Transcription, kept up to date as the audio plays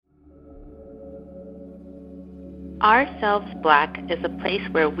Ourselves Black is a place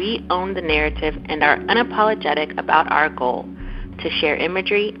where we own the narrative and are unapologetic about our goal to share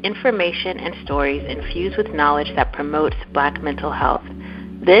imagery, information, and stories infused with knowledge that promotes Black mental health.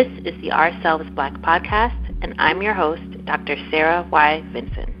 This is the Ourselves Black podcast, and I'm your host, Dr. Sarah Y.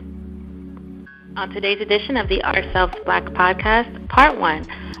 Vinson. On today's edition of the Ourselves Black podcast, part one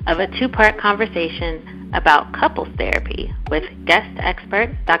of a two-part conversation about couples therapy with guest expert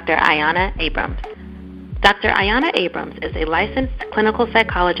Dr. Ayana Abrams. Dr. Ayana Abrams is a licensed clinical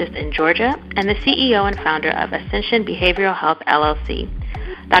psychologist in Georgia and the CEO and founder of Ascension Behavioral Health, LLC.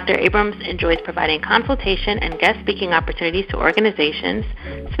 Dr. Abrams enjoys providing consultation and guest speaking opportunities to organizations,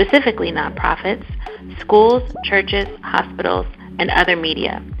 specifically nonprofits, schools, churches, hospitals, and other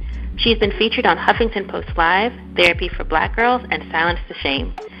media. She's been featured on Huffington Post Live, Therapy for Black Girls, and Silence the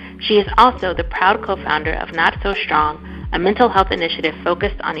Shame. She is also the proud co-founder of Not So Strong, a mental health initiative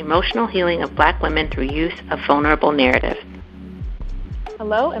focused on emotional healing of Black women through use of vulnerable narratives.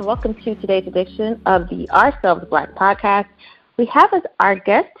 Hello, and welcome to today's edition of the Ourselves Black podcast. We have as our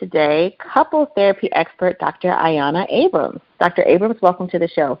guest today couples therapy expert Dr. Ayana Abrams. Dr. Abrams, welcome to the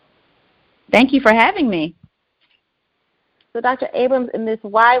show. Thank you for having me. So, Dr. Abrams, in this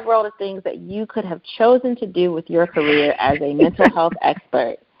wide world of things that you could have chosen to do with your career as a mental health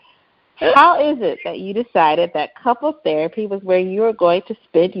expert, how is it that you decided that couples therapy was where you were going to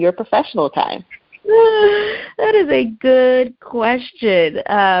spend your professional time? That is a good question.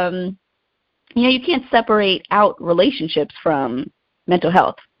 You can't separate out relationships from mental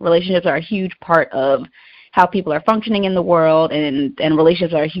health. Relationships are a huge part of how people are functioning in the world, and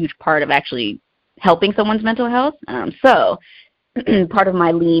relationships are a huge part of actually helping someone's mental health. So part of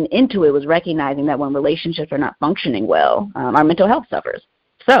my lean into it was recognizing that when relationships are not functioning well, our mental health suffers.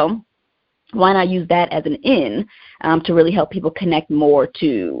 So why not use that as an in to really help people connect more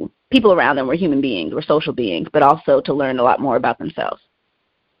to people around them? We're human beings, we're social beings, but also to learn a lot more about themselves.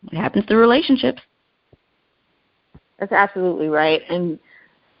 It happens through relationships. That's absolutely right.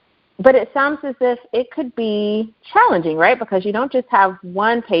 But it sounds as if it could be challenging, right? Because you don't just have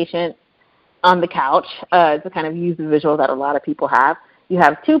one patient on the couch, to kind of use the visual that a lot of people have. You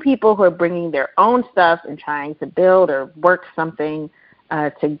have two people who are bringing their own stuff and trying to build or work something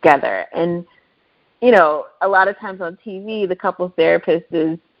together. And, a lot of times on TV, the couples therapist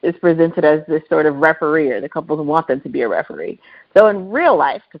is presented as this sort of referee, or the couples want them to be a referee. So in real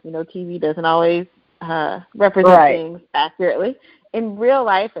life, because, TV doesn't always represent things accurately, in real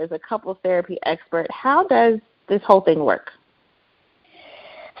life as a couples therapy expert, how does this whole thing work?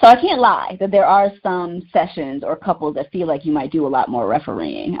 So I can't lie that there are some sessions or couples that feel like you might do a lot more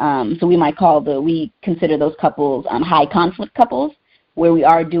refereeing. So we consider those couples high conflict couples, where we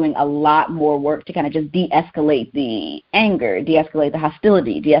are doing a lot more work to kind of just de-escalate the anger, de-escalate the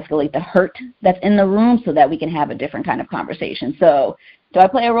hostility, de-escalate the hurt that's in the room so that we can have a different kind of conversation. So do I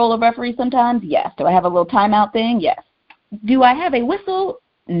play a role of referee sometimes? Yes. Do I have a little timeout thing? Yes. Do I have a whistle?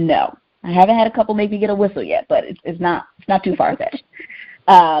 No. I haven't had a couple make me get a whistle yet, but it's not too far-fetched.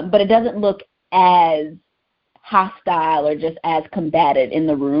 But it doesn't look as hostile or just as combative in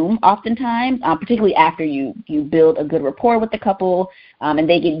the room oftentimes, particularly after you build a good rapport with the couple and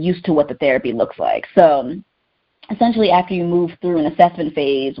they get used to what the therapy looks like. So essentially after you move through an assessment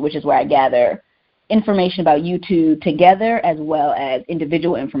phase, which is where I gather information about you two together as well as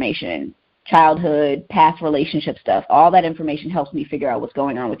individual information, childhood, past relationship stuff, all that information helps me figure out what's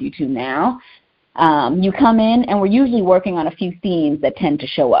going on with you two now. You come in, and we're usually working on a few themes that tend to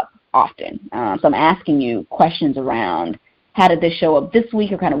show up often. So I'm asking you questions around how did this show up this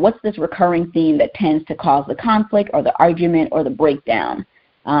week, or kind of what's this recurring theme that tends to cause the conflict or the argument or the breakdown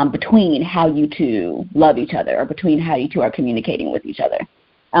between how you two love each other or between how you two are communicating with each other.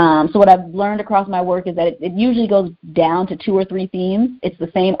 So what I've learned across my work is that it usually goes down to 2 or 3 themes. It's the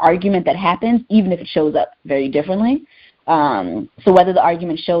same argument that happens, even if it shows up very differently. So whether the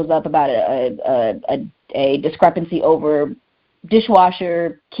argument shows up about a discrepancy over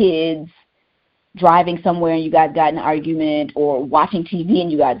dishwasher, kids, driving somewhere and you guys got in an argument, or watching TV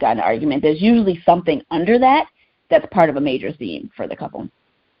and you guys got in an argument, there's usually something under that that's part of a major theme for the couple.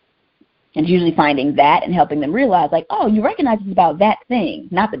 And usually finding that and helping them realize, like, oh, you recognize it's about that thing,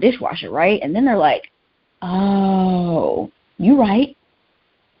 not the dishwasher, right? And then they're like, oh, you're right.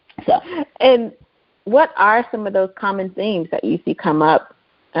 So, and what are some of those common themes that you see come up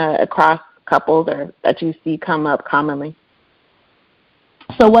across couples, or that you see come up commonly?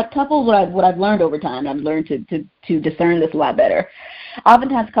 So what I've learned over time, I've learned to discern this a lot better.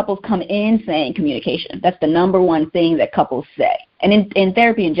 Oftentimes couples come in saying communication. That's the number one thing that couples say. And in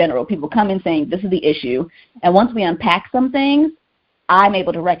therapy in general, people come in saying this is the issue. And once we unpack some things, I'm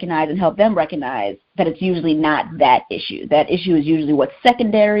able to recognize and help them recognize that it's usually not that issue. That issue is usually what's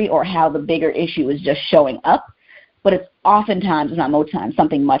secondary or how the bigger issue is just showing up, but it's oftentimes, if not most times,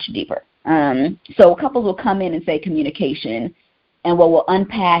 something much deeper. So couples will come in and say communication, and what we'll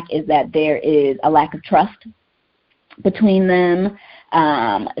unpack is that there is a lack of trust between them.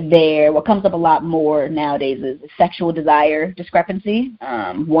 What comes up a lot more nowadays is sexual desire discrepancy.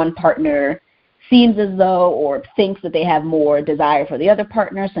 One partner seems as though or thinks that they have more desire for the other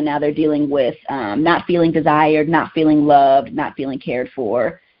partner, so now they're dealing with not feeling desired, not feeling loved, not feeling cared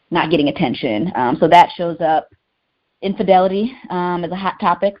for, not getting attention. So that shows up. Infidelity is a hot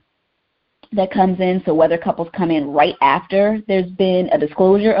topic that comes in, so whether couples come in right after there's been a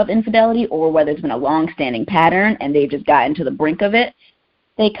disclosure of infidelity or whether it's been a long-standing pattern and they've just gotten to the brink of it,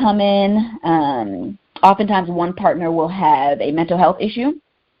 they come in. Oftentimes one partner will have a mental health issue,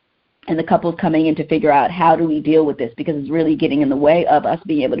 and the couple's coming in to figure out how do we deal with this because it's really getting in the way of us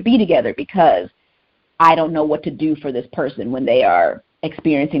being able to be together because I don't know what to do for this person when they are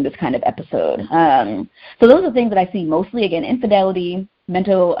experiencing this kind of episode. So those are things that I see mostly. Again, infidelity,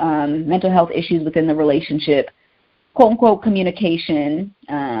 mental health issues within the relationship, quote-unquote communication,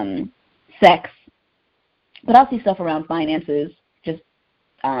 sex. But I'll see stuff around finances, just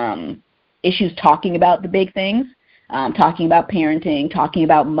issues talking about the big things, talking about parenting, talking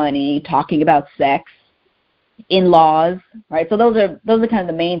about money, talking about sex, in-laws, right? So those are kind of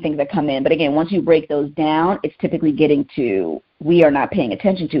the main things that come in. But again, once you break those down, it's typically getting to we are not paying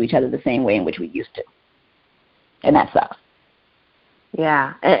attention to each other the same way in which we used to. And that sucks.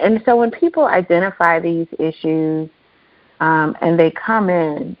 Yeah. And so when people identify these issues and they come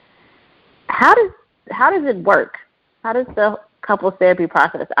in, how does it work? How does the couples therapy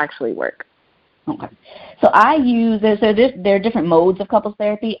process actually work? Okay. So I use there are different modes of couples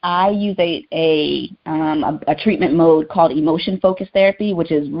therapy. I use a treatment mode called emotion-focused therapy,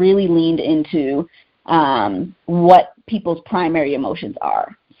 which is really leaned into what people's primary emotions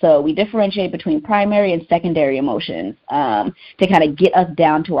are. So we differentiate between primary and secondary emotions to kind of get us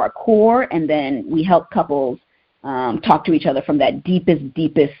down to our core, and then we help couples talk to each other from that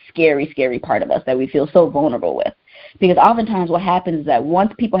deepest, scary part of us that we feel so vulnerable with. Because oftentimes what happens is that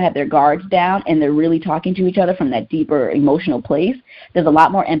once people have their guards down and they're really talking to each other from that deeper emotional place, there's a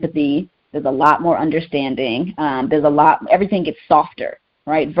lot more empathy, there's a lot more understanding, everything gets softer,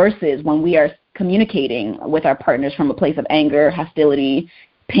 right? Versus when we are communicating with our partners from a place of anger, hostility,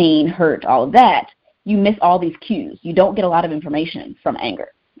 pain, hurt, all of that, you miss all these cues. You don't get a lot of information from anger.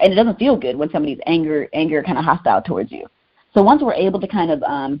 And it doesn't feel good when somebody's anger kind of hostile towards you. So once we're able to kind of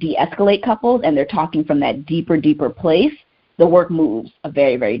de-escalate couples and they're talking from that deeper place, the work moves a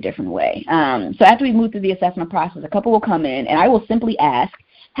very, very different way. So after we move through the assessment process, a couple will come in, and I will simply ask,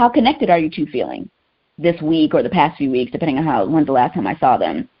 how connected are you two feeling this week or the past few weeks, depending on when's the last time I saw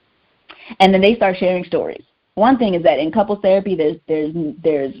them? And then they start sharing stories. One thing is that in couples therapy,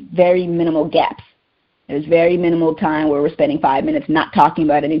 there's very minimal gaps. There's very minimal time where we're spending 5 minutes not talking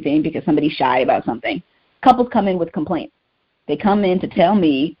about anything because somebody's shy about something. Couples come in with complaints. They come in to tell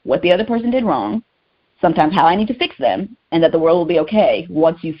me what the other person did wrong, sometimes how I need to fix them, and that the world will be okay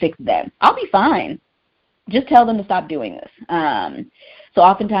once you fix them. I'll be fine. Just tell them to stop doing this. So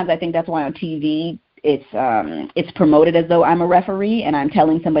oftentimes I think that's why on TV it's promoted as though I'm a referee and I'm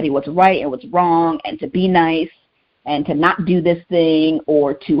telling somebody what's right and what's wrong and to be nice and to not do this thing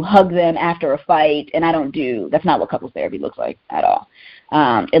or to hug them after a fight, and that's not what couples therapy looks like at all.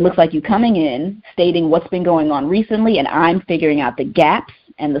 It looks like you coming in, stating what's been going on recently, and I'm figuring out the gaps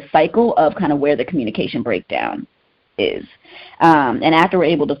and the cycle of kind of where the communication breakdown is. And after we're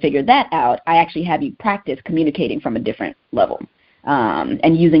able to figure that out, I actually have you practice communicating from a different level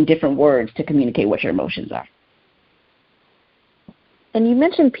and using different words to communicate what your emotions are. And you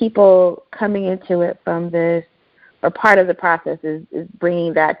mentioned people coming into it from this, or part of the process is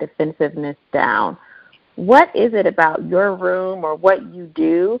bringing that defensiveness down. What is it about your room or what you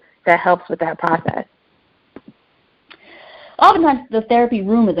do that helps with that process? Oftentimes the therapy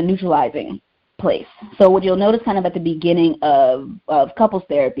room is a neutralizing place. So what you'll notice kind of at the beginning of couples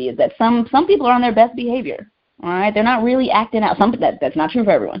therapy is that some people are on their best behavior. All right, they're not really acting out. That's not true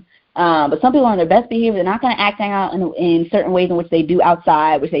for everyone. But some people are on their best behavior. They're not going to act out in certain ways in which they do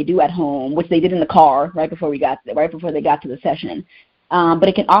outside, which they do at home, which they did in the car right before they got to the session. But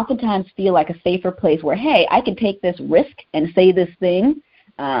it can oftentimes feel like a safer place where, hey, I can take this risk and say this thing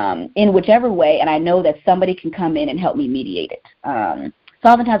in whichever way, and I know that somebody can come in and help me mediate it. So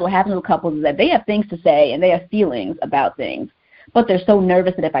oftentimes what happens with couples is that they have things to say and they have feelings about things, but they're so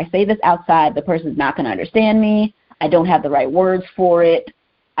nervous that if I say this outside, the person's not going to understand me. I don't have the right words for it.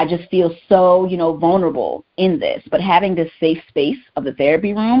 I just feel so, vulnerable in this. But having this safe space of the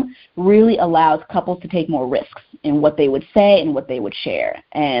therapy room really allows couples to take more risks in what they would say and what they would share.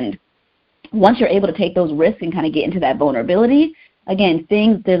 And once you're able to take those risks and kind of get into that vulnerability, again,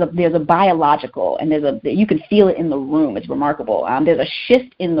 there's a biological, and you can feel it in the room. It's remarkable. There's a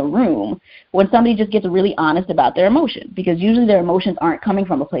shift in the room when somebody just gets really honest about their emotion, because usually their emotions aren't coming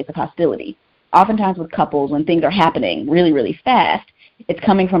from a place of hostility. Oftentimes with couples, when things are happening really, really fast, it's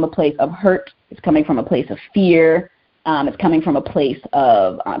coming from a place of hurt. It's coming from a place of fear. It's coming from a place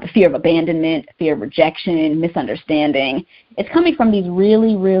of the fear of abandonment, fear of rejection, misunderstanding. It's coming from these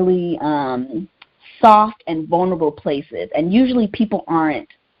really, really soft and vulnerable places. And usually people aren't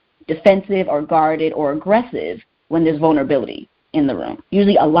defensive or guarded or aggressive when there's vulnerability in the room.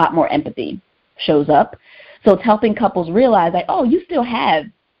 Usually a lot more empathy shows up. So it's helping couples realize that, oh, you still have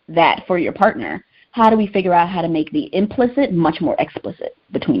that for your partner. How do we figure out how to make the implicit much more explicit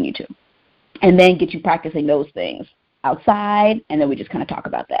between you two? And then get you practicing those things outside, and then we just kind of talk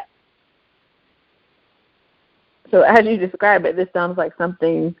about that. So as you describe it, this sounds like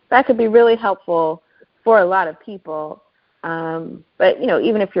something that could be really helpful for a lot of people. But,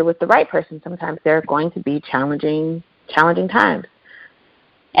 even if you're with the right person, sometimes there are going to be challenging times.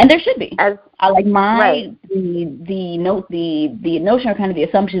 And there should be. The notion or kind of the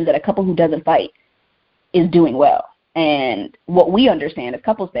assumption is that a couple who doesn't fight is doing well. And what we understand as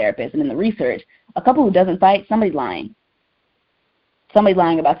couples therapists and in the research, a couple who doesn't fight, somebody's lying. Somebody's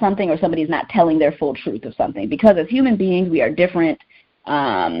lying about something, or somebody's not telling their full truth of something. Because as human beings, we are different.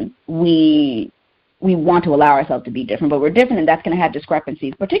 We want to allow ourselves to be different, but we're different, and that's going to have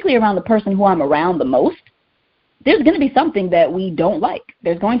discrepancies, particularly around the person who I'm around the most. There's going to be something that we don't like.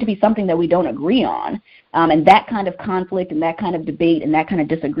 There's going to be something that we don't agree on. And that kind of conflict and that kind of debate and that kind of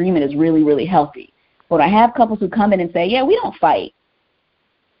disagreement is really, really healthy. But I have couples who come in and say, yeah, we don't fight,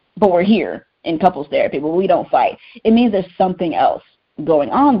 but we're here in couples therapy, but we don't fight. It means there's something else going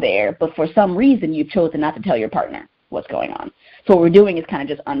on there, but for some reason you've chosen not to tell your partner what's going on. So what we're doing is kind of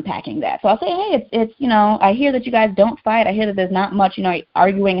just unpacking that. So I'll say, hey, it's I hear that you guys don't fight. I hear that there's not much,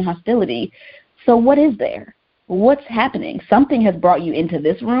 arguing and hostility. So what is there? What's happening? Something has brought you into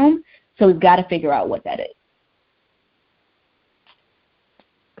this room, so we've got to figure out what that is.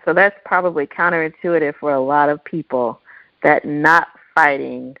 So that's probably counterintuitive for a lot of people, that not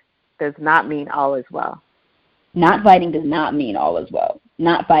fighting does not mean all is well. Not fighting does not mean all is well.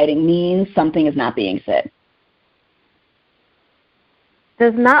 Not fighting means something is not being said.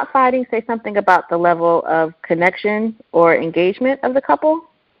 Does not fighting say something about the level of connection or engagement of the couple?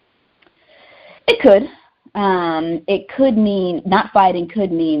 It could. It could mean, not fighting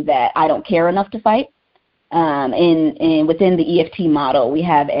could mean that I don't care enough to fight. Within the EFT model, we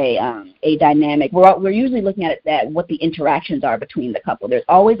have a dynamic. We're usually looking at it that what the interactions are between the couple. There's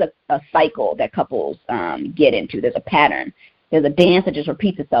always a cycle that couples get into. There's a pattern. There's a dance that just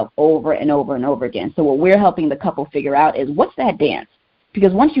repeats itself over and over and over again. So what we're helping the couple figure out is, what's that dance?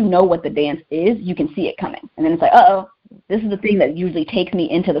 Because once you know what the dance is, you can see it coming. And then it's like, uh-oh, this is the thing that usually takes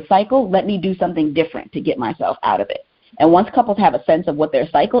me into the cycle. Let me do something different to get myself out of it. And once couples have a sense of what their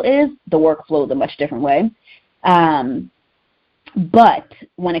cycle is, the work flows a much different way. But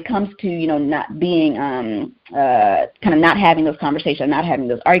when it comes to, not being, kind of not having those conversations, not having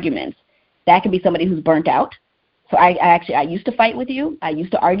those arguments, that could be somebody who's burnt out. So I used to fight with you, I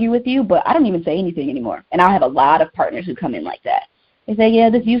used to argue with you, but I don't even say anything anymore. And I'll have a lot of partners who come in like that. They say, yeah,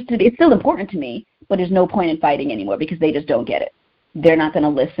 this used to be, it's still important to me, but there's no point in fighting anymore because they just don't get it. They're not going to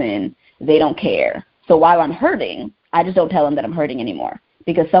listen. They don't care. So while I'm hurting, I just don't tell them that I'm hurting anymore,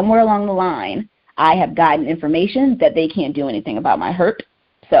 because somewhere along the line, I have gotten information that they can't do anything about my hurt.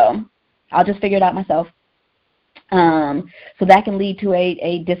 So I'll just figure it out myself. So that can lead to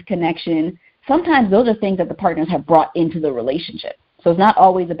a disconnection. Sometimes those are things that the partners have brought into the relationship. So it's not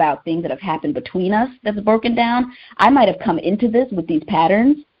always about things that have happened between us that's broken down. I might have come into this with these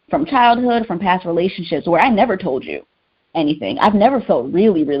patterns from childhood, from past relationships, where I never told you anything. I've never felt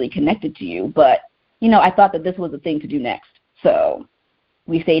really, really connected to you, but, I thought that this was the thing to do next. So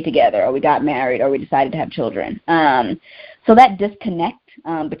we stayed together, or we got married, or we decided to have children. So that disconnect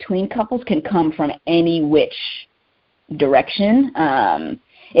between couples can come from any which direction.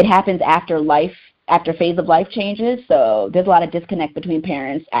 It happens after phase of life changes. So there's a lot of disconnect between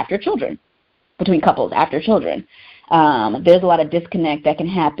parents after children, between couples after children. There's a lot of disconnect that can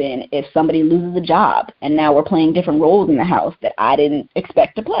happen if somebody loses a job and now we're playing different roles in the house that I didn't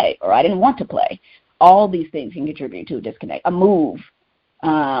expect to play or I didn't want to play. All these things can contribute to a disconnect. A move,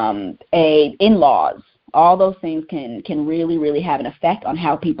 in-laws, all those things can really, really have an effect on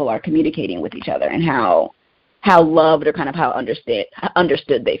how people are communicating with each other and how how loved or kind of how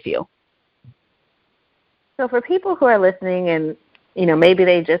understood they feel. So for people who are listening and, maybe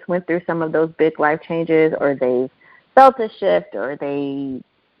they just went through some of those big life changes, or they felt a shift, or they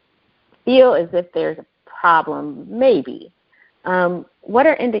feel as if there's a problem, maybe, what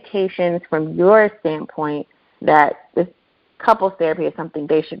are indications from your standpoint that this couples therapy is something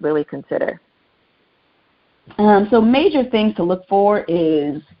they should really consider? So major things to look for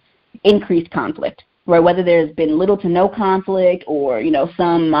is increased conflict, right? Whether there's been little to no conflict or,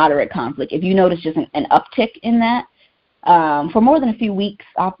 some moderate conflict. If you notice just an uptick in that, for more than a few weeks,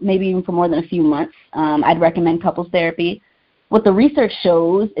 maybe even for more than a few months, I'd recommend couples therapy. What the research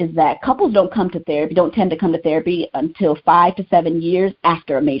shows is that couples don't tend to come to therapy until 5 to 7 years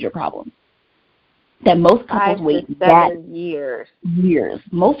after a major problem. That most couples wait 5 to 7 years.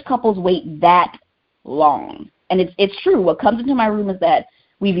 Most couples wait that long. And it's true. What comes into my room is that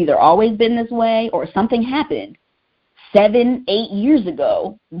we've either always been this way or something happened 7, 8 years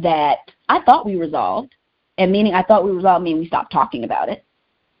ago that I thought we resolved. And meaning I thought we resolved meaning we stopped talking about it.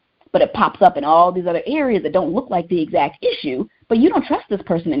 But it pops up in all these other areas that don't look like the exact issue, but you don't trust this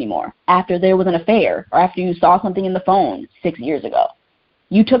person anymore after there was an affair or after you saw something in the phone 6 years ago.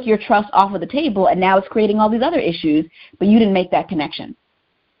 You took your trust off of the table, and now it's creating all these other issues, but you didn't make that connection.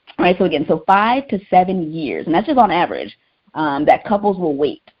 All right, so again, 5 to 7 years, and that's just on average, that couples will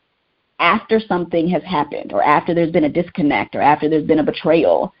wait after something has happened or after there's been a disconnect or after there's been a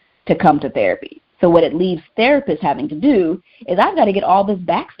betrayal to come to therapy. So what it leaves therapists having to do is I've got to get all this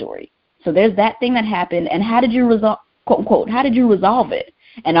backstory. So there's that thing that happened, and how did you resolve, quote unquote, how did you resolve it?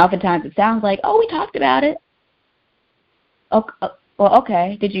 And oftentimes it sounds like, we talked about it.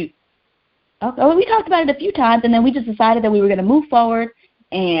 Okay. Did you? Okay. Well, we talked about it a few times, and then we just decided that we were going to move forward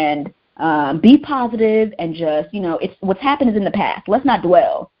and be positive and just, it's what's happened is in the past. Let's not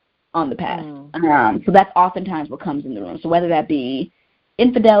dwell on the past. So that's oftentimes what comes in the room. So whether that be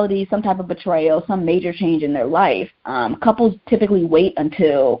infidelity, some type of betrayal, some major change in their life, couples typically wait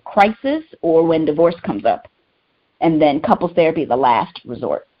until crisis or when divorce comes up, and then couples therapy is the last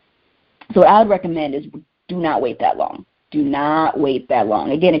resort. So what I would recommend is do not wait that long. Do not wait that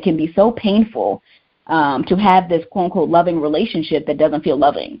long. Again, it can be so painful to have this quote-unquote loving relationship that doesn't feel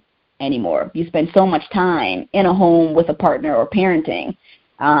loving anymore. You spend so much time in a home with a partner or parenting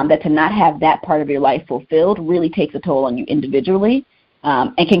that to not have that part of your life fulfilled really takes a toll on you individually.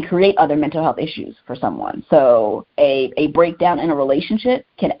 And can create other mental health issues for someone. So a breakdown in a relationship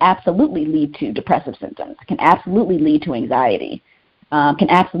can absolutely lead to depressive symptoms, can absolutely lead to anxiety, can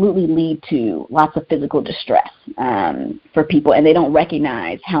absolutely lead to lots of physical distress for people, and they don't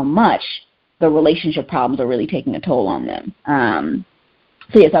recognize how much the relationship problems are really taking a toll on them.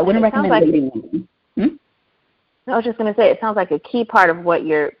 So yes, I wouldn't recommend waiting. I was just going to say, it sounds like a key part of what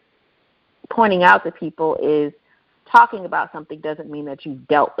you're pointing out to people is talking about something doesn't mean that you've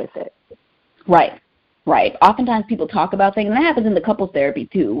dealt with it. Right. Oftentimes people talk about things, and that happens in the couples therapy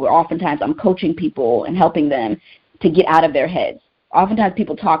too, where oftentimes I'm coaching people and helping them to get out of their heads. Oftentimes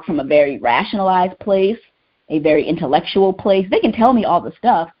people talk from a very rationalized place, a very intellectual place. They can tell me all the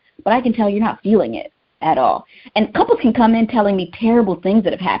stuff, but I can tell you're not feeling it at all. And couples can come in telling me terrible things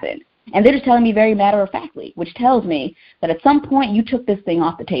that have happened, and they're just telling me very matter-of-factly, which tells me that at some point you took this thing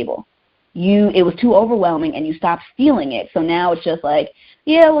off the table. It was too overwhelming and you stopped feeling it. So now it's just like,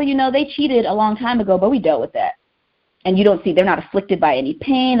 they cheated a long time ago, but we dealt with that. And you don't see, they're not afflicted by any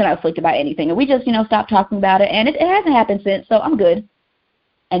pain, they're not afflicted by anything. And we just, stopped talking about it, and it hasn't happened since, so I'm good.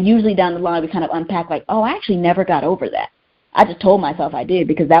 And usually down the line we kind of unpack like, I actually never got over that. I just told myself I did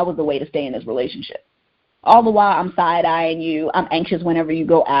because that was the way to stay in this relationship. All the while I'm side-eyeing you, I'm anxious whenever you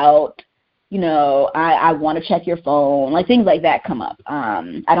go out. I want to check your phone, like things like that come up.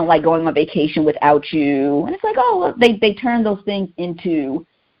 I don't like going on vacation without you. And it's like, they turn those things into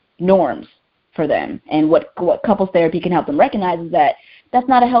norms for them. And what couples therapy can help them recognize is that that's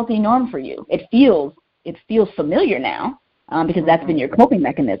not a healthy norm for you. It feels familiar now because that's been your coping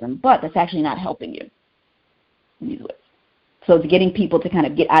mechanism, but that's actually not helping you in these ways. So it's getting people to kind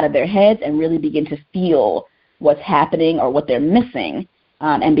of get out of their heads and really begin to feel what's happening or what they're missing,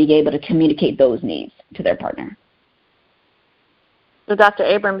 and being able to communicate those needs to their partner. So, Dr.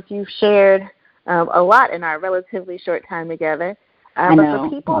 Abrams, you've shared a lot in our relatively short time together. I know. But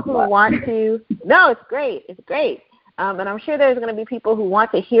for people who want to, it's great. And I'm sure there's going to be people who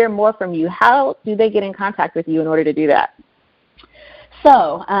want to hear more from you. How do they get in contact with you in order to do that?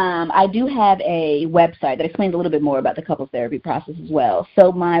 So I do have a website that explains a little bit more about the couples therapy process as well.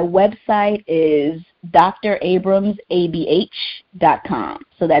 So my website is drabramsabh.com.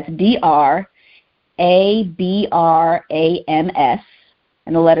 So that's DRABRAMS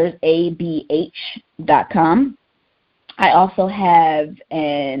and the letters abh.com. I also have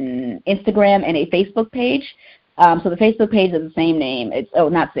an Instagram and a Facebook page. So the Facebook page is the same name.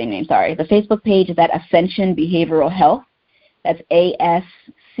 Not the same name, sorry. The Facebook page is at Ascension Behavioral Health. That's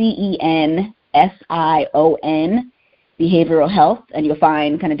ASCENSION Behavioral Health. And you'll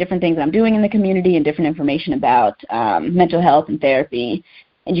find kind of different things that I'm doing in the community and different information about mental health and therapy.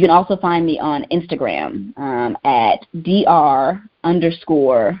 And you can also find me on Instagram at dr_Ayana,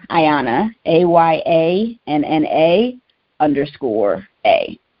 AYANNA_A,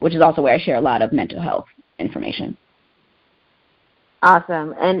 which is also where I share a lot of mental health information.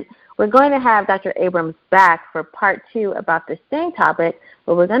 Awesome. And we're going to have Dr. Abrams back for part 2 about the same topic,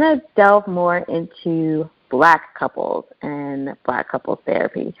 but we're going to delve more into Black couples and Black couples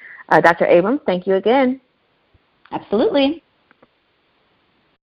therapy. Dr. Abrams, thank you again. Absolutely.